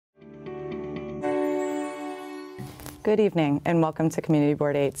Good evening and welcome to Community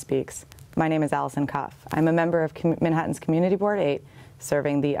Board 8 Speaks. My name is Allison Kopf. I'm a member of Manhattan's Community Board 8,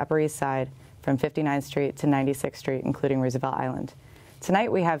 serving the Upper East Side from 59th Street to 96th Street, including Roosevelt Island.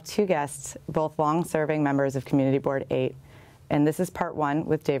 Tonight we have two guests, both long-serving members of Community Board 8, and this is part one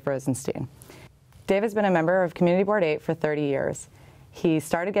with Dave Rosenstein. Dave has been a member of Community Board 8 for 30 years. He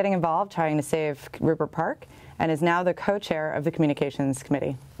started getting involved trying to save Rupert Park and is now the co-chair of the Communications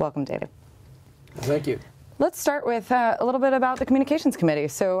Committee. Welcome, David. Thank you. Let's start with a little bit about the Communications Committee.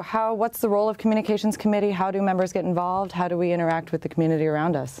 So what's the role of Communications Committee? How do members get involved? How do we interact with the community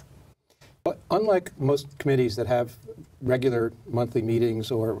around us? Well, unlike most committees that have regular monthly meetings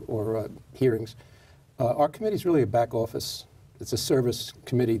or hearings, our committee is really a back office. It's a service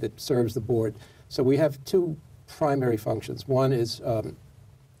committee that serves the board. So we have two primary functions. One is the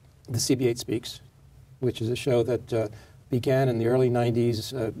CB8 Speaks, which is a show that began in the early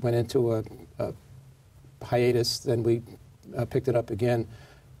 90s, went into a hiatus, then we picked it up again,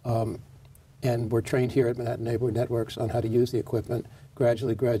 and we're trained here at Manhattan Neighborhood Networks on how to use the equipment,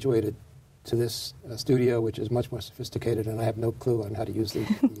 gradually graduated to this studio, which is much more sophisticated, and I have no clue on how to use the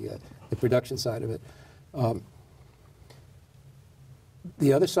production side of it.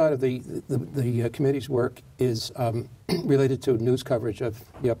 The other side of the committee's work is related to news coverage of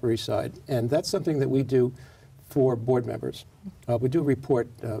the Upper East Side, and that's something that we do for board members. We do a report,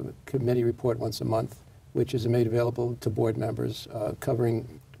 committee report once a month, which is made available to board members,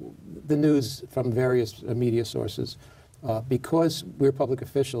 covering the news from various media sources. Because we're public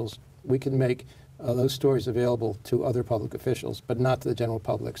officials, we can make those stories available to other public officials, but not to the general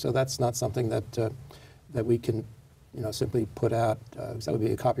public. So that's not something that we can, simply put out, because that would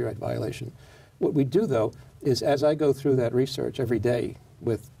be a copyright violation. What we do, though, is as I go through that research every day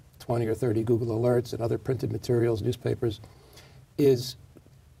with 20 or 30 Google Alerts and other printed materials, newspapers, is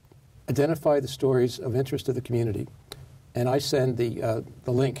identify the stories of interest to the community. And I send the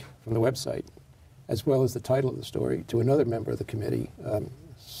link from the website, as well as the title of the story, to another member of the committee,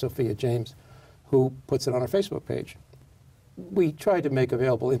 Sophia James, who puts it on our Facebook page. We try to make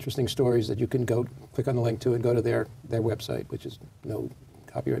available interesting stories that you can go click on the link to and go to their website, which is no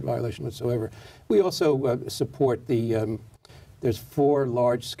copyright violation whatsoever. We also support there's 4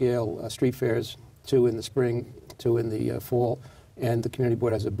 large-scale street fairs, 2 in the spring, 2 in the fall, and the community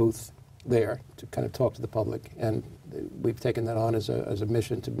board has a booth there to kind of talk to the public, and we've taken that on as a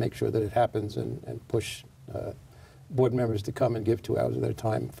mission to make sure that it happens and push board members to come and give 2 hours of their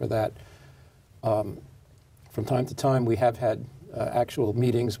time for that. From time to time, we have had actual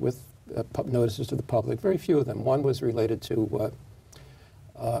meetings with notices to the public, very few of them. One was related to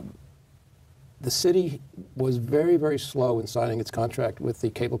the city was very, very slow in signing its contract with the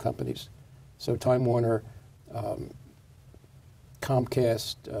cable companies. So Time Warner,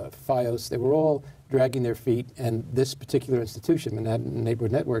 Comcast, Fios, they were all dragging their feet, and this particular institution, Manhattan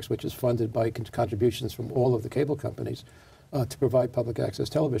Neighborhood Networks, which is funded by contributions from all of the cable companies to provide public access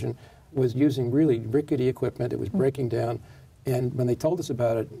television, was using really rickety equipment. It was breaking down, and when they told us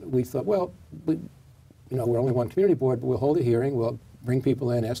about it, we thought, well, we're only one community board, but we'll hold a hearing, we'll bring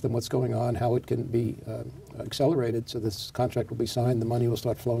people in, ask them what's going on, how it can be accelerated so this contract will be signed, the money will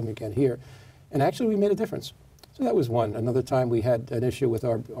start flowing again here. And actually, we made a difference. So that was one. Another time we had an issue with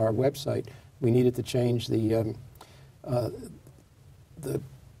our website. We needed to change the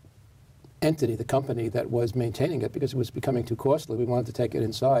entity, the company that was maintaining it, because it was becoming too costly. We wanted to take it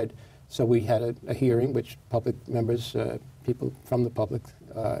inside. So we had a hearing, which public members, people from the public,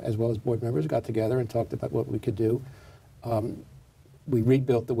 as well as board members, got together and talked about what we could do. We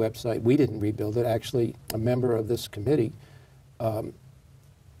rebuilt the website. We didn't rebuild it. Actually, a member of this committee,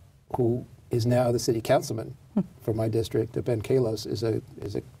 who is now the city councilman for my district, Ben Kalos, is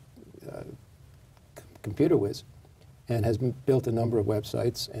a computer whiz and has built a number of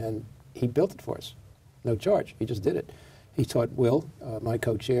websites, and he built it for us. No charge. He just did it. He taught Will, my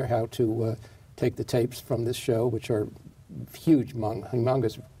co-chair, how to take the tapes from this show, which are huge,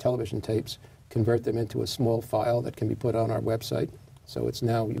 humongous television tapes, convert them into a small file that can be put on our website. So it's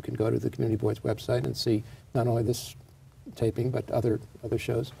now, you can go to the community board's website and see not only this taping, but other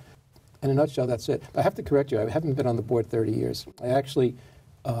shows. In a nutshell, that's it. I have to correct you. I haven't been on the board 30 years. I actually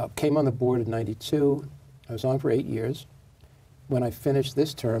came on the board in '92. I was on for 8 years. When I finished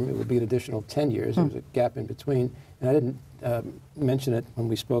this term, it would be an additional 10 years. There was a gap in between. And I didn't mention it when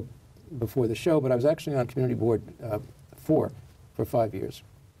we spoke before the show, but I was actually on community board 4 for 5 years.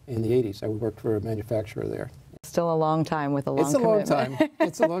 In the 80s, I worked for a manufacturer there. Still a long time with a long commitment. It's a long time.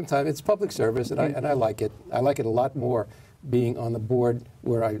 It's a long time. It's public service, and I like it. I like it a lot more being on the board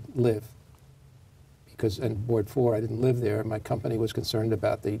where I live. Because in Board 4, I didn't live there. My company was concerned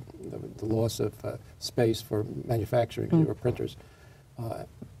about the the loss of space for manufacturing, there were printers.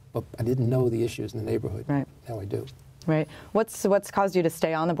 But I didn't know the issues in the neighborhood. Right. Now I do. Right. What's caused you to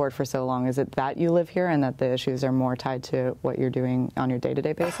stay on the board for so long? Is it that you live here and that the issues are more tied to what you're doing on your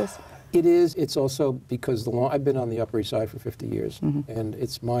day-to-day basis? It is. It's also because I've been on the Upper East Side for 50 years, and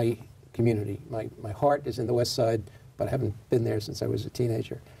it's my community. My heart is in the West Side, but I haven't been there since I was a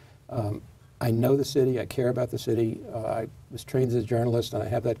teenager. I know the city. I care about the city. I was trained as a journalist, and I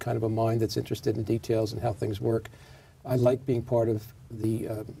have that kind of a mind that's interested in details and how things work. I like being part of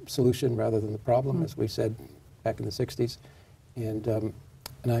the solution rather than the problem, as we said back in the 60s. And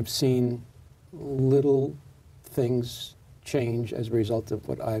I've seen little things change as a result of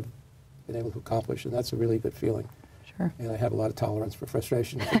what I've been able to accomplish, and that's a really good feeling. Sure. And I have a lot of tolerance for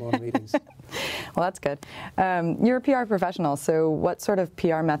frustration for long meetings. Well, that's good. You're a PR professional, so what sort of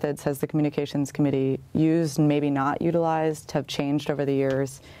PR methods has the Communications Committee used and maybe not utilized, have changed over the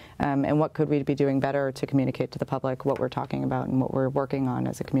years? And what could we be doing better to communicate to the public what we're talking about and what we're working on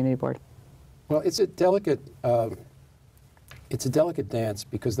as a community board? Well, it's a delicate dance,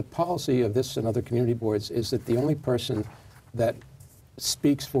 because the policy of this and other community boards is that the only person that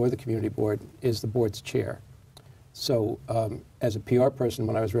speaks for the community board is the board's chair. So as a PR person,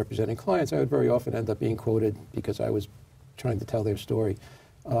 when I was representing clients, I would very often end up being quoted because I was trying to tell their story.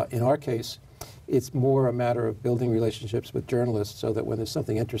 In our case, it's more a matter of building relationships with journalists so that when there's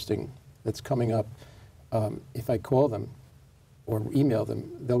something interesting that's coming up, if I call them or email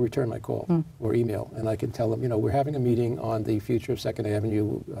them, they'll return my call or email, and I can tell them, we're having a meeting on the future of 2nd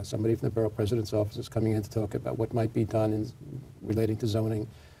Avenue. Somebody from the Borough President's office is coming in to talk about what might be done in relating to zoning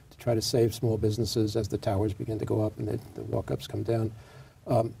to try to save small businesses as the towers begin to go up and the walk-ups come down.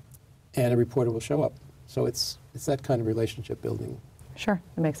 And a reporter will show up. So it's that kind of relationship building. Sure,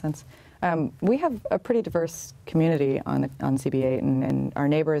 that makes sense. We have a pretty diverse community on CB8, and our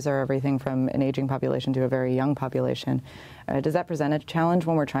neighbors are everything from an aging population to a very young population. Does that present a challenge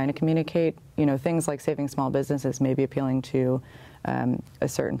when we're trying to communicate? Things like saving small businesses may be appealing to a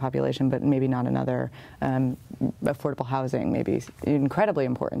certain population, but maybe not another. Affordable housing may be incredibly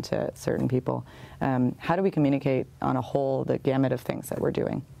important to certain people. How do we communicate on a whole the gamut of things that we're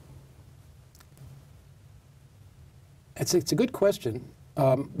doing? It's a good question.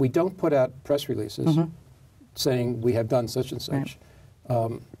 We don't put out press releases saying we have done such and such.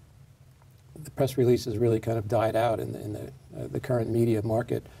 Right. The press releases really kind of died out in the current media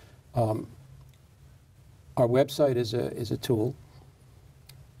market. Our website is a tool.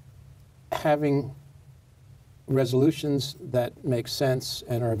 Having resolutions that make sense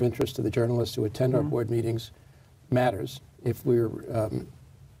and are of interest to the journalists who attend our board meetings matters. If we're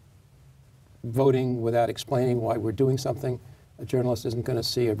voting without explaining why we're doing something, a journalist isn't going to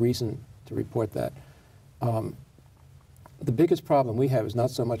see a reason to report that. The biggest problem we have is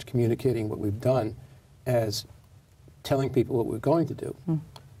not so much communicating what we've done as telling people what we're going to do.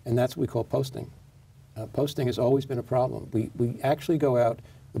 And that's what we call posting. Posting has always been a problem. We actually go out,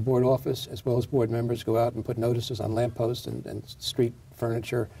 the board office as well as board members go out and put notices on lampposts and street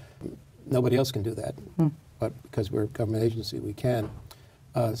furniture. Nobody else can do that, but because we're a government agency, we can.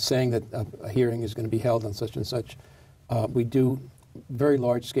 Saying that a hearing is going to be held on such and such. We do very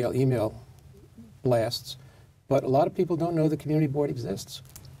large-scale email blasts, but a lot of people don't know the community board exists,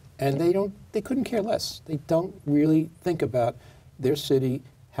 and they couldn't care less. They don't really think about their city,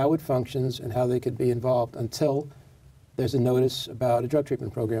 how it functions, and how they could be involved until there's a notice about a drug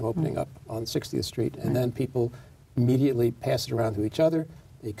treatment program opening up on 60th Street, and then people immediately pass it around to each other.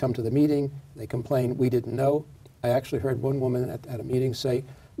 They come to the meeting, they complain, we didn't know. I actually heard one woman at a meeting say,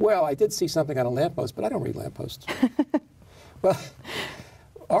 well, I did see something on a lamppost, but I don't read lampposts. Well,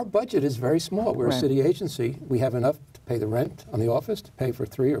 our budget is very small. We're a city agency. We have enough to pay the rent on the office, to pay for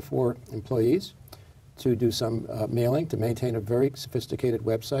 3 or 4 employees, to do some mailing, to maintain a very sophisticated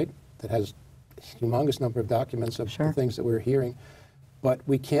website that has a humongous number of documents of the things that we're hearing. But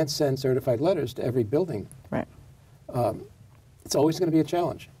we can't send certified letters to every building. Right. It's always going to be a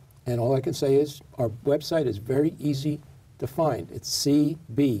challenge. And all I can say is our website is very easy to find. It's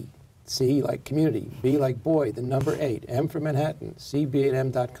CB, C like community, B like boy, the number 8, M for Manhattan,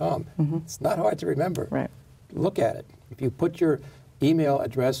 CB8M.com. It's not hard to remember. Right. Look at it. If you put your email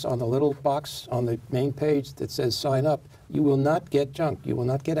address on the little box on the main page that says sign up, you will not get junk. You will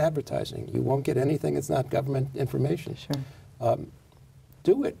not get advertising. You won't get anything that's not government information. Sure.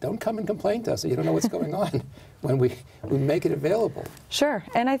 Do it. Don't come and complain to us that you don't know what's going on when we make it available. Sure.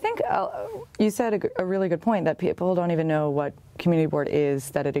 And I think you said a really good point that people don't even know what community board is,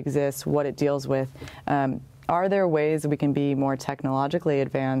 that it exists, what it deals with. Are there ways we can be more technologically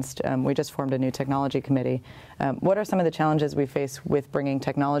advanced? We just formed a new technology committee. What are some of the challenges we face with bringing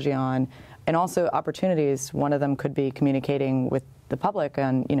technology on, and also opportunities? One of them could be communicating with the public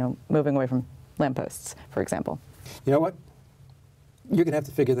and, moving away from lampposts, for example. You know what? You're going to have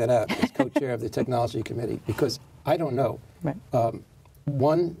to figure that out as co-chair of the technology committee, because I don't know. Right.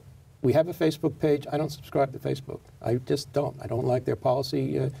 One, we have a Facebook page. I don't subscribe to Facebook. I just don't. I don't like their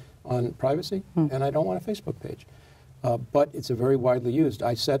policy on privacy, and I don't want a Facebook page. But it's a very widely used.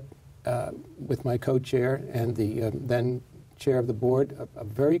 I set, with my co-chair and the then chair of the board, a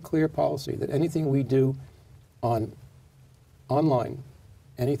very clear policy that anything we do online,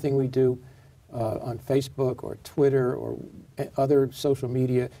 anything we do on Facebook or Twitter or other social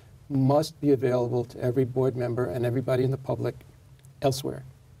media must be available to every board member and everybody in the public elsewhere.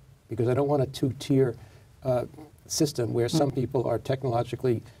 Because I don't want a two-tier system where some people are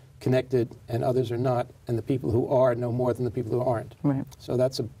technologically connected and others are not, and the people who are know more than the people who aren't. Right. So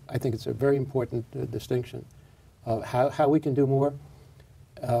I think it's a very important distinction. How we can do more,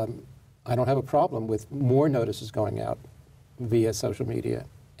 I don't have a problem with more notices going out via social media,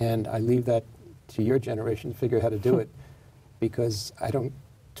 and I leave that to your generation to figure out how to do it, because I don't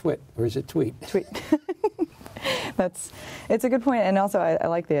twit, or is it tweet? Tweet. It's a good point, and also I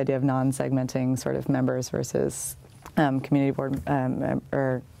like the idea of non-segmenting sort of members versus community board,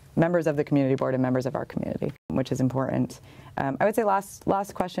 or members of the community board and members of our community, which is important. I would say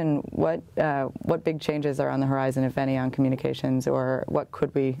last question, what big changes are on the horizon, if any, on communications, or what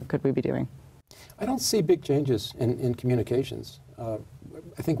could we be doing? I don't see big changes in communications.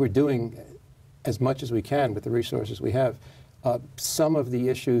 I think we're doing as much as we can with the resources we have. Some of the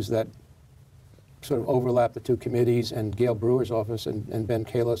issues that sort of overlap the two committees, and Gail Brewer's office and Ben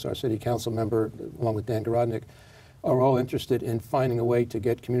Kalos, our city council member, along with Dan Garodnick, are all interested in finding a way to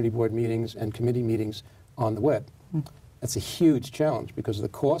get community board meetings and committee meetings on the web. That's a huge challenge because of the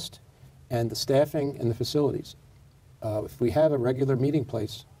cost and the staffing and the facilities. If we have a regular meeting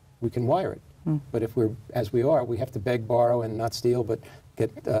place, we can wire it. But if we're, as we are, we have to beg, borrow, and not steal, but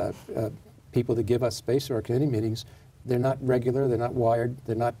get people to give us space for our committee meetings. They're not regular, they're not wired,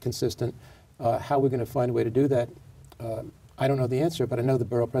 they're not consistent. How are we going to find a way to do that? I don't know the answer, but I know the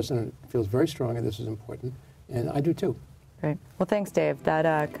borough president feels very strongly this is important, and I do too. Great. Well, thanks, Dave.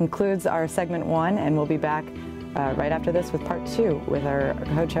 That concludes our segment 1, and we'll be back right after this with part 2 with our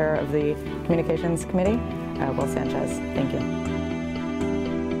co-chair of the Communications Committee, Will Sanchez. Thank you.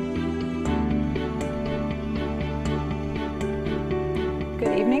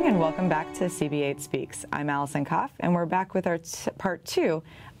 Good evening and welcome back to CB8 Speaks. I'm Allison Kopf, and we're back with our part 2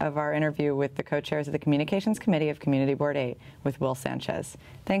 of our interview with the co-chairs of the Communications Committee of Community Board 8 with Will Sanchez.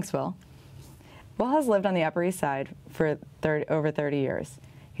 Thanks, Will. Will has lived on the Upper East Side for over 30 years.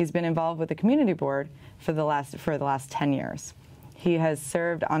 He's been involved with the Community Board for the last 10 years. He has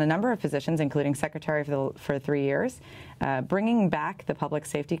served on a number of positions, including secretary for 3 years, bringing back the Public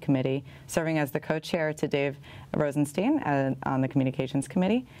Safety Committee, serving as the co-chair to Dave Rosenstein on the Communications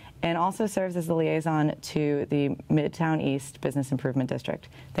Committee, and also serves as the liaison to the Midtown East Business Improvement District.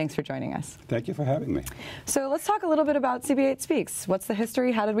 Thanks for joining us. Thank you for having me. So let's talk a little bit about CB8 Speaks. What's the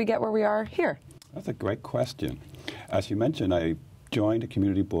history? How did we get where we are here? That's a great question. As you mentioned, I joined the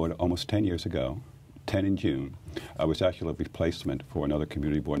community board almost 10 years ago, 10 in June. I was actually a replacement for another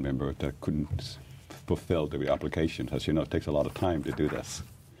community board member that couldn't fulfill the application. As you know, it takes a lot of time to do this.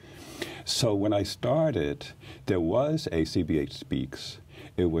 So when I started, there was a CB8 Speaks.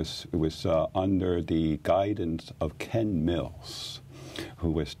 It was under the guidance of Ken Mills, who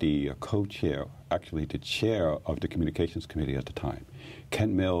was the co-chair, actually the chair of the Communications Committee at the time.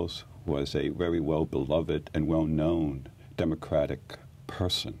 Ken Mills was a very well-beloved and well-known Democratic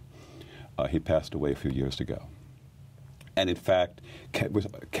person. He passed away a few years ago. And in fact,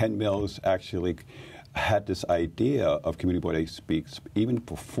 Ken Mills actually had this idea of Community Board 8 Speaks even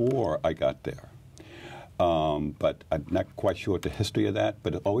before I got there. But I'm not quite sure the history of that,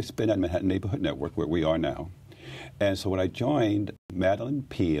 but it's always been at Manhattan Neighborhood Network, where we are now. And so when I joined, Madeline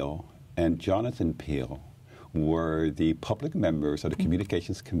Peel and Jonathan Peel were the public members of the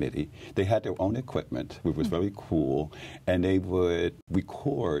Communications Committee. They had their own equipment, which was very cool, and they would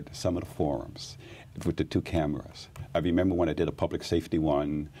record some of the forums with the 2 cameras. I remember when I did a public safety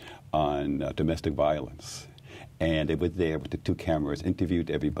one on domestic violence, and they were there with the 2 cameras, interviewed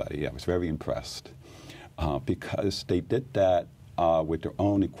everybody. I was very impressed because they did that with their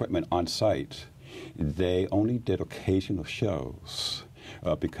own equipment on site. They only did occasional shows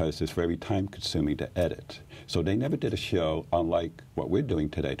because it's very time-consuming to edit. So they never did a show unlike what we're doing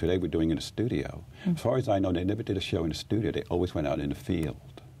today. Today we're doing in a studio. As far as I know, they never did a show in a studio. They always went out in the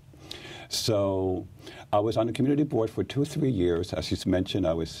field. So I was on the community board for 2 or 3 years. As you mentioned,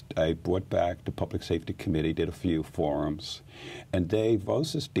 I brought back the Public Safety Committee, did a few forums, and Dave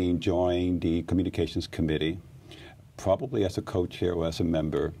Rosenstein joined the Communications Committee, probably as a co-chair or as a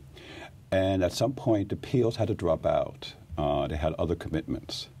member. And at some point, the Peels had to drop out. They had other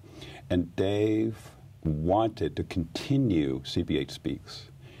commitments. And Dave wanted to continue CB8 Speaks.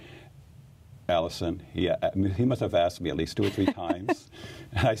 Allison, he must have asked me at least 2 or 3 times.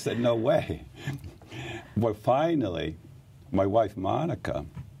 And I said, no way. But finally, my wife, Monica,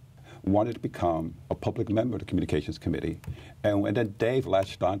 wanted to become a public member of the Communications Committee. And then Dave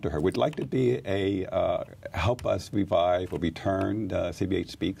latched onto her. Would like to be help us revive or return CB8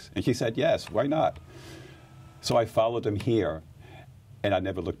 Speaks? And she said, yes, why not? So I followed him here, and I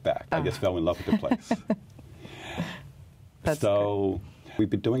never looked back. I just fell in love with the place. So great. We've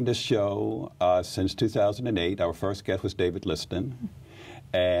been doing this show since 2008. Our first guest was David Liston,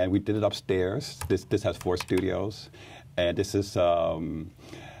 and we did it upstairs. This has 4 studios, and this is the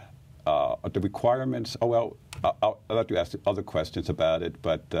requirements. Oh, well, I'll let you ask other questions about it,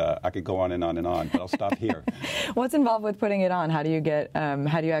 but I could go on and on and on, but I'll stop here. What's involved with putting it on? How do you get?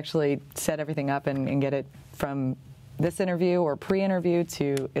 How do you actually set everything up and get it from this interview or pre-interview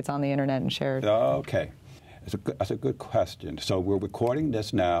to it's on the internet and shared? Okay. That's a good question. So we're recording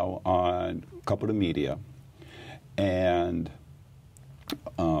this now on a couple of media, and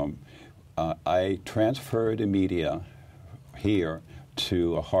I transferred the media here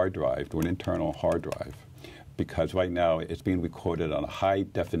to a hard drive, to an internal hard drive, because right now it's being recorded on a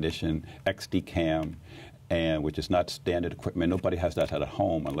high-definition XD cam, and which is not standard equipment. Nobody has that at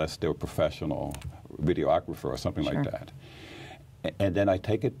home unless they're a professional videographer or something like that. And then I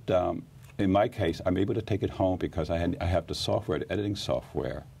take it. In my case, I'm able to take it home because I have the software, the editing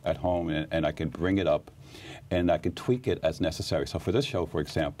software at home, and I can bring it up, and I can tweak it as necessary. So for this show, for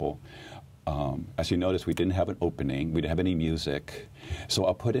example, as you notice, we didn't have an opening. We didn't have any music. So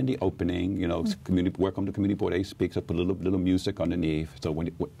I'll put in the opening, you know, welcome to Community Board 8 Speaks. I'll put a little music underneath. So when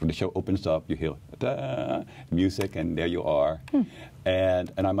the show opens up, you hear da, music, and there you are.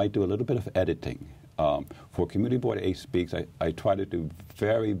 And I might do a little bit of editing. For Community Board 8 Speaks, I try to do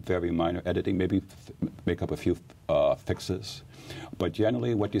very, very minor editing, maybe make up a few fixes. But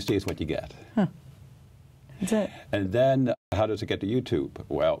generally, what you see is what you get. That's it. And then, how does it get to YouTube?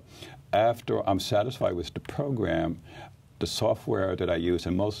 Well, after I'm satisfied with the program, the software that I use,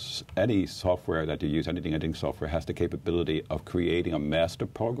 and any software that you use, anything editing software, has the capability of creating a master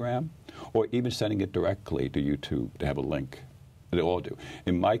program, or even sending it directly to YouTube to have a link. They all do.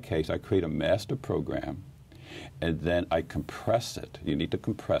 In my case, I create a master program, and then I compress it. You need to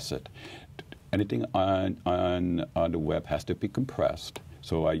compress it. Anything on the web has to be compressed.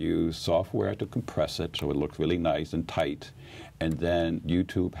 So I use software to compress it so it looks really nice and tight. And then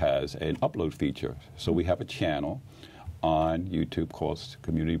YouTube has an upload feature. So we have a channel on YouTube called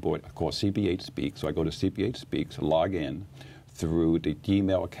Community Board, called CB8 Speaks. So I go to CB8 Speaks, log in through the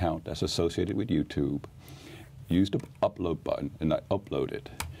Gmail account that's associated with YouTube, use the upload button, and I upload it.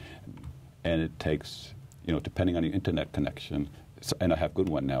 And it takes, you know, depending on the internet connection, and I have a good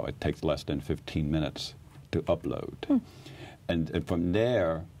one now, it takes less than 15 minutes to upload. And from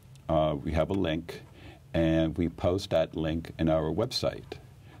there, we have a link, and we post that link in our website,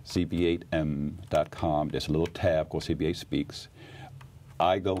 cb8m.com. There's a little tab called CB8 Speaks.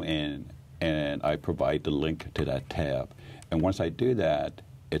 I go in, and I provide the link to that tab. And once I do that,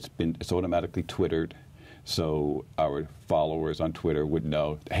 it's automatically Twittered. So our followers on Twitter would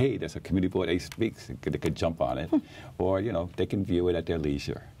know, hey, there's a Community Board 8 Speaks. They could jump on it, or you know, they can view it at their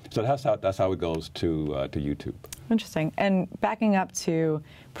leisure. So that's how it goes to YouTube. Interesting. And backing up to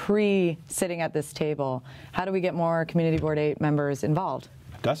pre-sitting at this table, how do we get more Community Board 8 members involved?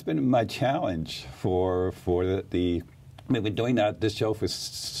 That's been my challenge for the. We've been doing this show for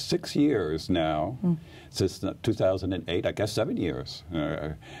 6 years now, since 2008. I guess 7 years.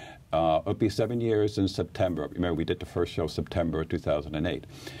 It'll be 7 years in September. Remember, we did the first show September 2008.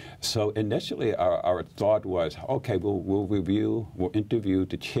 So initially, our thought was, okay, we'll interview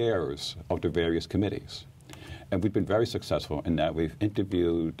the chairs of the various committees. And we've been very successful in that. We've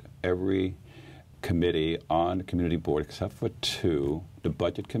interviewed every committee on the community board except for 2, the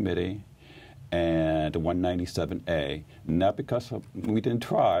Budget Committee and the 197A. Not because we didn't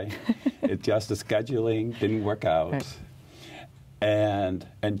try, it's just the scheduling didn't work out. Right. And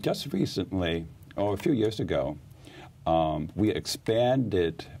just recently, or a few years ago, we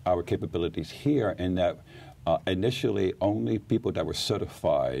expanded our capabilities here in that initially only people that were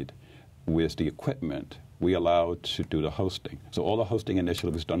certified with the equipment we allowed to do the hosting. So all the hosting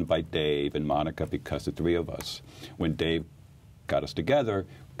initially was done by Dave and Monica because the 3 of us, when Dave got us together,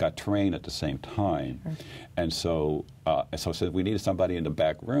 got trained at the same time. Sure. And so since we needed somebody in the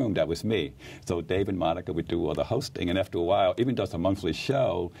back room, that was me. So Dave and Monica would do all the hosting, and after a while, even though it's a monthly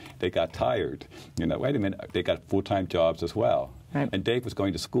show, they got tired. You know, wait a minute, they got full-time jobs as well. Right. And Dave was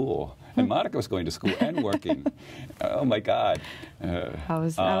going to school, and Monica was going to school and working. Oh my God. How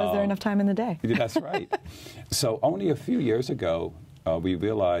was there enough time in the day? That's right. So only a few years ago, we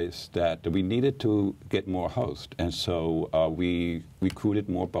realized that we needed to get more hosts, and so we recruited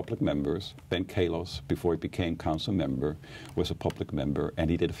more public members. Ben Kalos, before he became council member, was a public member, and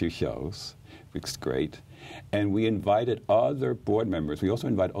he did a few shows, which is great. And we invited other board members. We also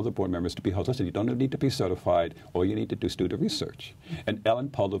invited other board members to be hosts. Listen, you don't need to be certified. All you need to do is do the research. And Ellen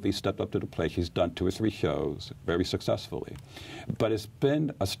Polovy stepped up to the plate. She's done 2 or 3 shows very successfully. But it's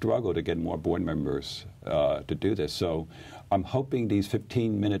been a struggle to get more board members to do this. So I'm hoping these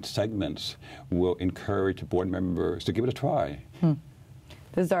 15-minute segments will encourage board members to give it a try.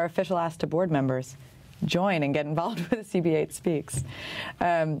 This is our official ask to board members. Join and get involved with CB8 Speaks.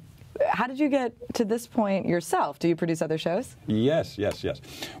 How did you get to this point yourself? Do you produce other shows? Yes.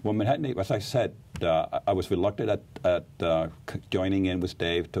 Well, Manhattan, as I said, I was reluctant at joining in with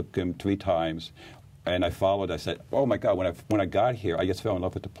Dave. Took him 3 times. And I followed. I said, oh, my God, when I got here, I just fell in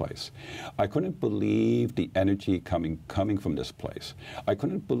love with the place. I couldn't believe the energy coming from this place. I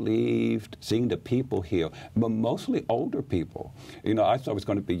couldn't believe seeing the people here, but mostly older people. You know, I thought it was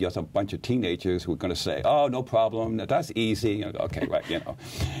going to be just a bunch of teenagers who were going to say, oh, no problem, that's easy. You know, okay, right, you know.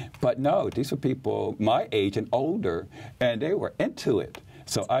 But no, these were people my age and older, and they were into it.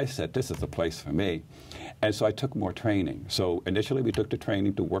 So I said, this is the place for me. And so I took more training. So initially we took the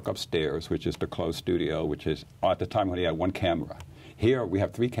training to work upstairs, which is the closed studio, which is, at the time, we only had 1 camera. Here we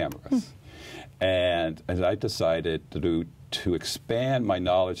have 3 cameras. And as I decided to expand my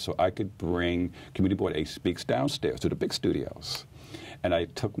knowledge so I could bring Community Board 8 Speaks downstairs to the big studios. And I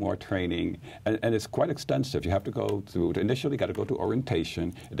took more training, and it's quite extensive. You have to go through, initially you got to go to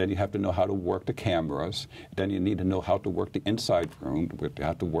orientation, and then you have to know how to work the cameras, then you need to know how to work the inside room, you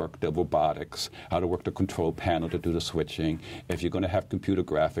have to work the robotics, how to work the control panel to do the switching. If you're going to have computer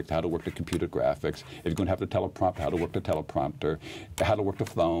graphics, how to work the computer graphics. If you're going to have the teleprompter, how to work the teleprompter, how to work the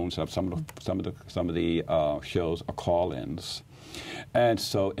phones. Some of the shows are call-ins. And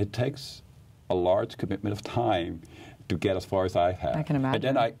so it takes a large commitment of time to get as far as I have. I can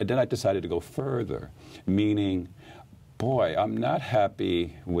imagine. And then I decided to go further, meaning, boy, I'm not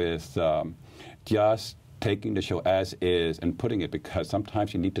happy with just taking the show as is and putting it, because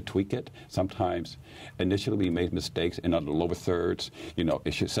sometimes you need to tweak it. Sometimes, initially we made mistakes in the lower thirds. You know,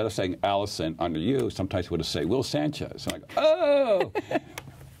 instead of saying Allison under you, sometimes we would say Will Sanchez. And I go, oh!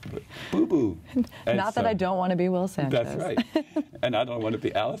 Boo-boo. Not that I don't want to be Will Sanchez. That's right. And I don't want to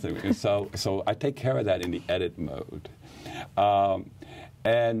be Allison. And so I take care of that in the edit mode.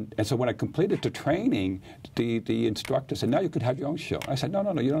 And so when I completed the training, the instructor said, now you could have your own show. I said, no,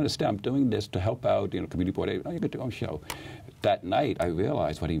 you don't understand. I'm doing this to help out, you know, Community Board 8. No, you could do your own show. That night, I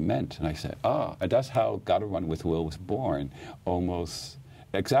realized what he meant. And I said, and that's how Gotta Run with Will was born, almost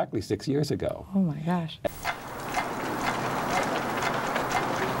exactly 6 years ago. Oh, my gosh.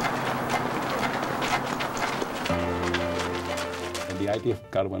 The idea of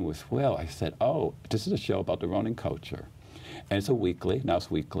Gotta Run with Will, I said, oh, this is a show about the running culture. And it's a weekly, now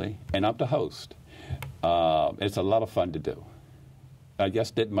it's weekly, and I'm the host. It's a lot of fun to do. I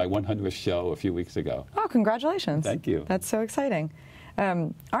just did my 100th show a few weeks ago. Oh, congratulations. Thank you. That's so exciting.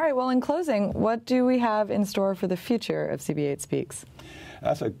 All right, well, in closing, what do we have in store for the future of CB8 Speaks?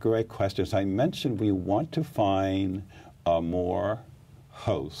 That's a great question. As I mentioned, we want to find more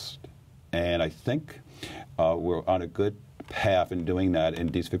hosts, and I think we're on a good path in doing that in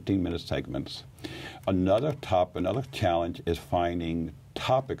these 15-minute segments. Another challenge is finding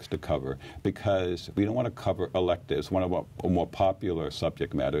topics to cover, because we don't want to cover electives. One of our more popular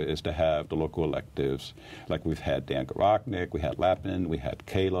subject matter is to have the local electives, like we've had Dan Garochnik, we had Lappin, we had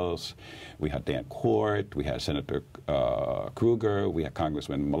Kalos, we had Dan Court, we had Senator Kruger, we had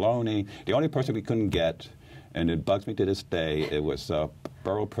Congressman Maloney. The only person we couldn't get, and it bugs me to this day, it was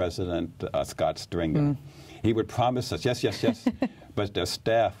Borough President Scott Stringer. He would promise us, yes, but their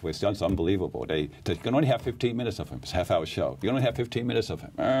staff was just unbelievable. They said, you can only have 15 minutes of him. It's a half-hour show. You can only have 15 minutes of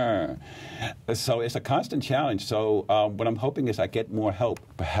him. So it's a constant challenge. So what I'm hoping is I get more help.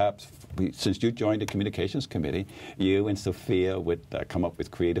 Perhaps, since you joined the Communications Committee, you and Sophia would come up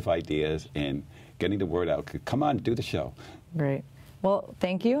with creative ideas in getting the word out. Come on, do the show. Great. Well,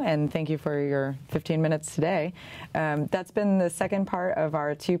 thank you, and thank you for your 15 minutes today. That's been the second part of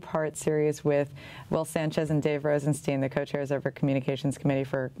our two-part series with Will Sanchez and Dave Rosenstein, the co-chairs of our Communications Committee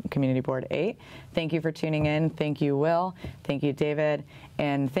for Community Board 8. Thank you for tuning in. Thank you, Will. Thank you, David.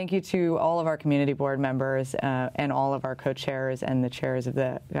 And thank you to all of our community board members and all of our co-chairs and the chairs of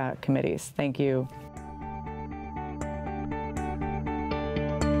the committees. Thank you.